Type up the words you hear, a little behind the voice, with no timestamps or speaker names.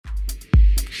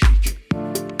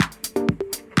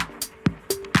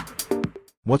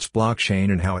What's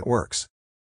blockchain and how it works?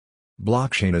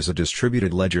 Blockchain is a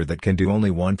distributed ledger that can do only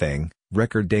one thing: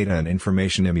 record data and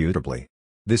information immutably.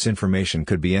 This information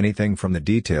could be anything from the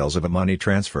details of a money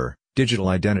transfer, digital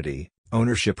identity,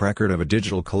 ownership record of a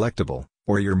digital collectible,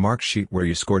 or your mark sheet where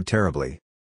you scored terribly.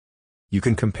 You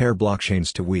can compare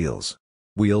blockchains to wheels.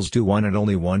 Wheels do one and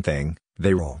only one thing: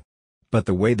 they roll. But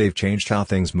the way they've changed how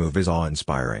things move is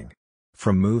awe-inspiring.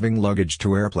 From moving luggage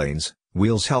to airplanes,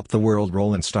 wheels help the world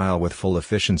roll in style with full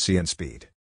efficiency and speed.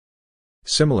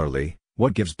 Similarly,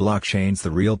 what gives blockchains the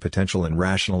real potential and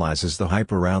rationalizes the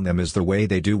hype around them is the way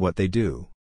they do what they do.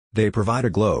 They provide a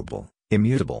global,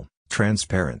 immutable,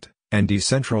 transparent, and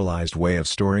decentralized way of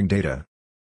storing data.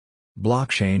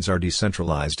 Blockchains are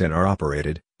decentralized and are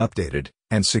operated, updated,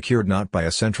 and secured not by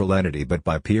a central entity but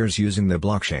by peers using the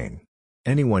blockchain.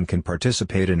 Anyone can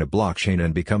participate in a blockchain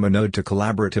and become a node to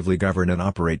collaboratively govern and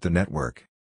operate the network.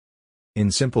 In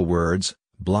simple words,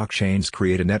 blockchains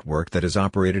create a network that is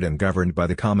operated and governed by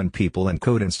the common people and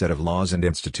code instead of laws and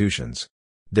institutions.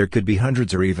 There could be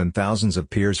hundreds or even thousands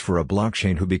of peers for a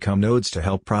blockchain who become nodes to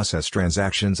help process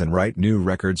transactions and write new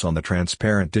records on the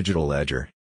transparent digital ledger.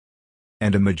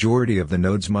 And a majority of the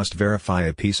nodes must verify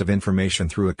a piece of information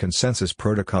through a consensus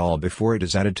protocol before it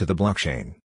is added to the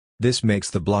blockchain. This makes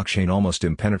the blockchain almost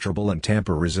impenetrable and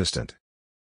tamper-resistant.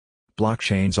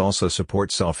 Blockchains also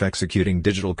support self-executing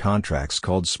digital contracts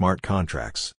called smart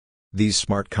contracts. These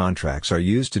smart contracts are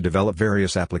used to develop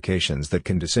various applications that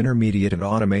can disintermediate and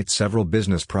automate several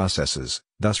business processes,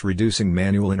 thus reducing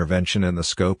manual intervention and the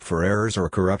scope for errors or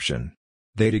corruption.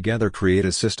 They together create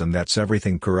a system that's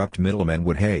everything corrupt middlemen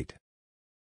would hate.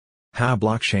 How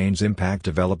blockchains impact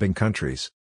developing countries.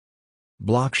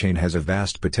 Blockchain has a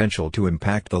vast potential to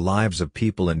impact the lives of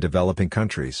people in developing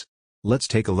countries. Let's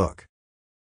take a look.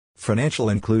 Financial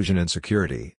inclusion and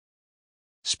security.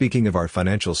 Speaking of our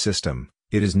financial system,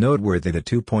 it is noteworthy that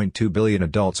 2.2 billion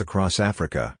adults across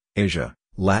Africa, Asia,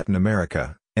 Latin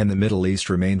America, and the Middle East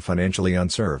remain financially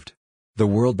unserved. The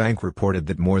World Bank reported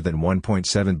that more than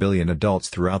 1.7 billion adults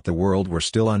throughout the world were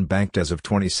still unbanked as of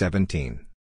 2017.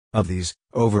 Of these,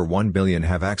 over 1 billion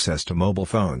have access to mobile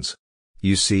phones.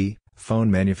 You see,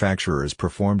 phone manufacturers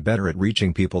performed better at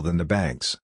reaching people than the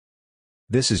banks.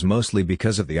 This is mostly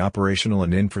because of the operational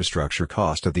and infrastructure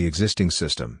cost of the existing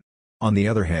system. On the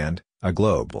other hand, a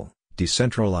global,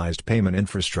 decentralized payment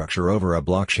infrastructure over a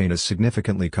blockchain is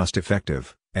significantly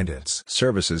cost-effective, and its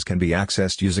services can be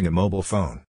accessed using a mobile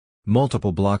phone.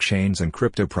 Multiple blockchains and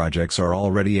crypto projects are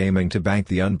already aiming to bank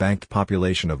the unbanked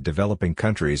population of developing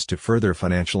countries to further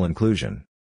financial inclusion.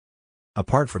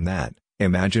 Apart from that,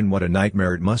 imagine what a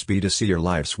nightmare it must be to see your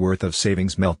life's worth of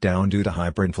savings melt down due to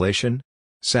hyperinflation.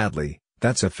 Sadly,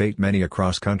 that's a fate many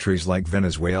across countries like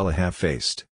Venezuela have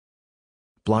faced.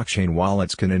 Blockchain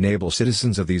wallets can enable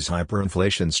citizens of these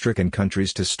hyperinflation-stricken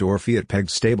countries to store fiat-pegged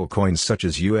stablecoins such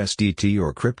as USDT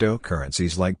or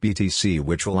cryptocurrencies like BTC,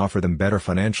 which will offer them better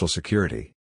financial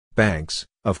security. Banks,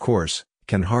 of course,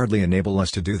 can hardly enable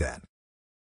us to do that.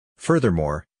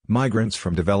 Furthermore, migrants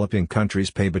from developing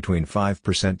countries pay between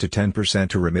 5% to 10%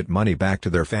 to remit money back to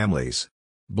their families.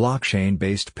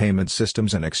 Blockchain-based payment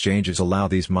systems and exchanges allow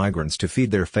these migrants to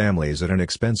feed their families at an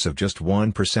expense of just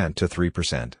 1% to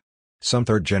 3%. Some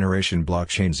third-generation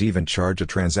blockchains even charge a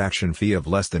transaction fee of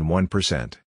less than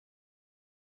 1%.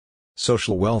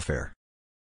 Social welfare.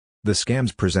 The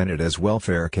scams presented as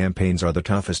welfare campaigns are the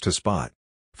toughest to spot.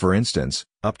 For instance,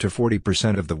 up to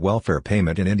 40% of the welfare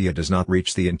payment in India does not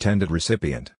reach the intended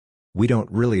recipient. We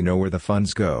don't really know where the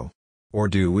funds go. Or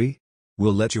do we?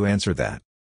 We'll let you answer that.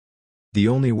 The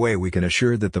only way we can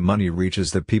assure that the money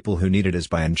reaches the people who need it is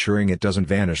by ensuring it doesn't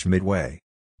vanish midway.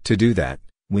 To do that,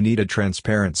 we need a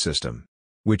transparent system.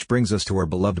 Which brings us to our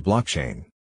beloved blockchain.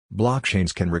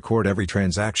 Blockchains can record every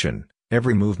transaction,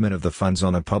 every movement of the funds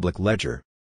on a public ledger.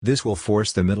 This will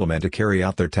force the middlemen to carry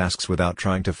out their tasks without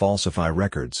trying to falsify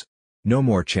records. No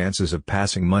more chances of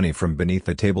passing money from beneath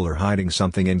the table or hiding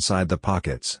something inside the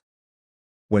pockets.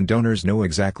 When donors know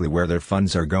exactly where their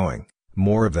funds are going,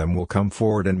 more of them will come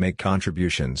forward and make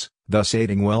contributions, thus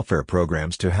aiding welfare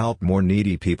programs to help more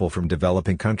needy people from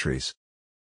developing countries.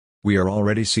 We are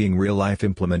already seeing real-life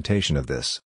implementation of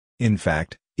this. In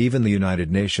fact, even the United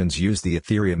Nations used the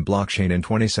Ethereum blockchain in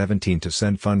 2017 to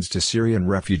send funds to Syrian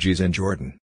refugees in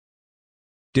Jordan.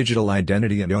 Digital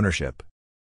identity and ownership.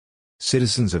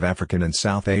 Citizens of African and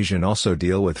South Asian also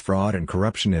deal with fraud and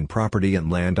corruption in property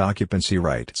and land occupancy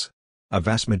rights. A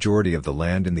vast majority of the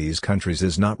land in these countries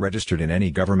is not registered in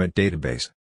any government database.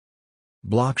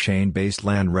 Blockchain-based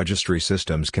land registry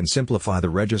systems can simplify the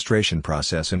registration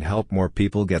process and help more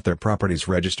people get their properties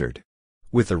registered.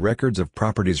 With the records of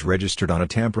properties registered on a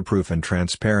tamper-proof and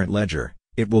transparent ledger,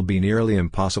 It will be nearly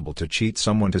impossible to cheat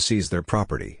someone to seize their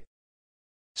property.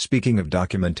 Speaking of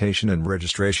documentation and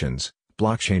registrations,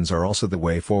 blockchains are also the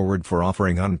way forward for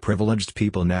offering unprivileged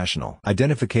people national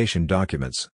identification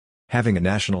documents. Having a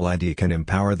national ID can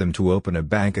empower them to open a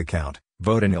bank account,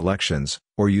 vote in elections,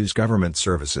 or use government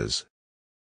services.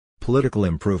 Political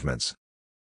improvements.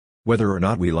 Whether or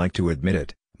not we like to admit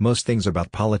it, most things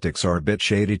about politics are a bit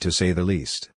shady to say the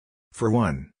least. For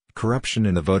one, corruption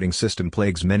in the voting system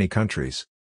plagues many countries.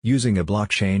 Using a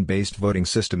blockchain-based voting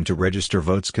system to register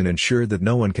votes can ensure that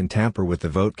no one can tamper with the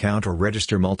vote count or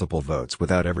register multiple votes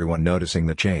without everyone noticing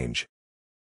the change.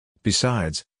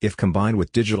 Besides, if combined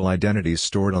with digital identities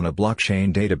stored on a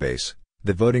blockchain database,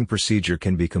 the voting procedure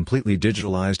can be completely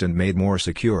digitalized and made more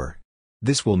secure.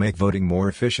 This will make voting more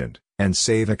efficient, and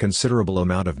save a considerable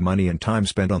amount of money and time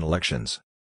spent on elections.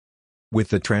 With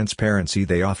the transparency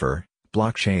they offer,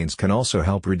 blockchains can also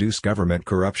help reduce government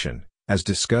corruption, as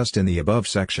discussed in the above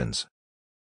sections.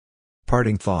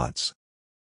 Parting thoughts.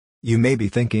 You may be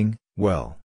thinking,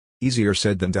 well, easier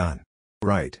said than done.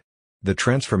 Right. The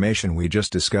transformation we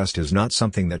just discussed is not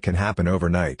something that can happen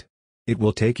overnight. It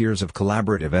will take years of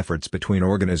collaborative efforts between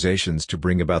organizations to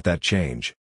bring about that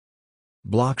change.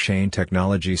 Blockchain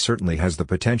technology certainly has the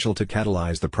potential to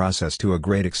catalyze the process to a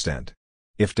great extent.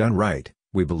 If done right,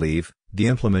 we believe, the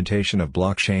implementation of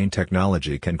blockchain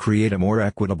technology can create a more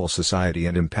equitable society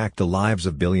and impact the lives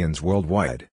of billions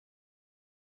worldwide.